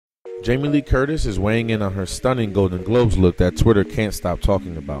Jamie Lee Curtis is weighing in on her stunning Golden Globes look that Twitter can't stop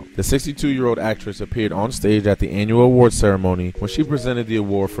talking about. The 62-year-old actress appeared on stage at the annual awards ceremony when she presented the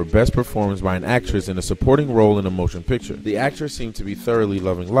award for Best Performance by an Actress in a Supporting Role in a Motion Picture. The actress seemed to be thoroughly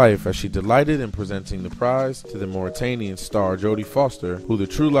loving life as she delighted in presenting the prize to the Mauritanian star Jodie Foster, who the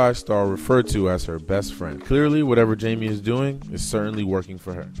True Lies star referred to as her best friend. Clearly, whatever Jamie is doing is certainly working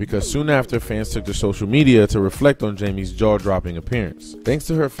for her, because soon after, fans took to social media to reflect on Jamie's jaw-dropping appearance. Thanks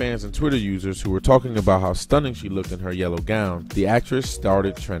to her fans and Twitter users who were talking about how stunning she looked in her yellow gown, the actress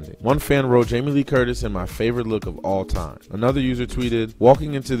started trending. One fan wrote, "Jamie Lee Curtis in my favorite look of all time." Another user tweeted,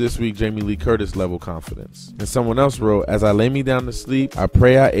 "Walking into this week, Jamie Lee Curtis level confidence." And someone else wrote, "As I lay me down to sleep, I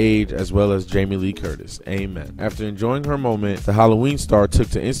pray I age as well as Jamie Lee Curtis. Amen." After enjoying her moment, the Halloween star took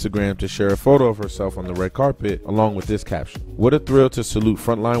to Instagram to share a photo of herself on the red carpet along with this caption: "What a thrill to salute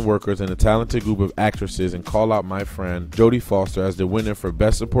frontline workers and a talented group of actresses and call out my friend Jodie Foster as the winner for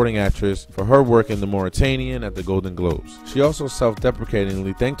Best Supporting Actress for her work in the Mauritanian at the Golden Globes." She also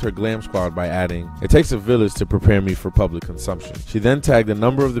self-deprecatingly thanked her glam squad by adding, "It takes a village to prepare me for public consumption." She then tagged a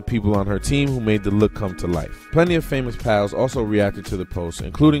number of the people on her team who made the look come to life. Plenty of famous pals also reacted to the post,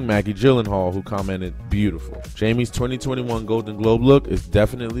 including Maggie Gyllenhaal, who commented, "Beautiful. Jamie's 2021 Golden Globe look is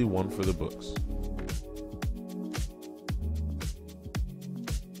definitely one for the books."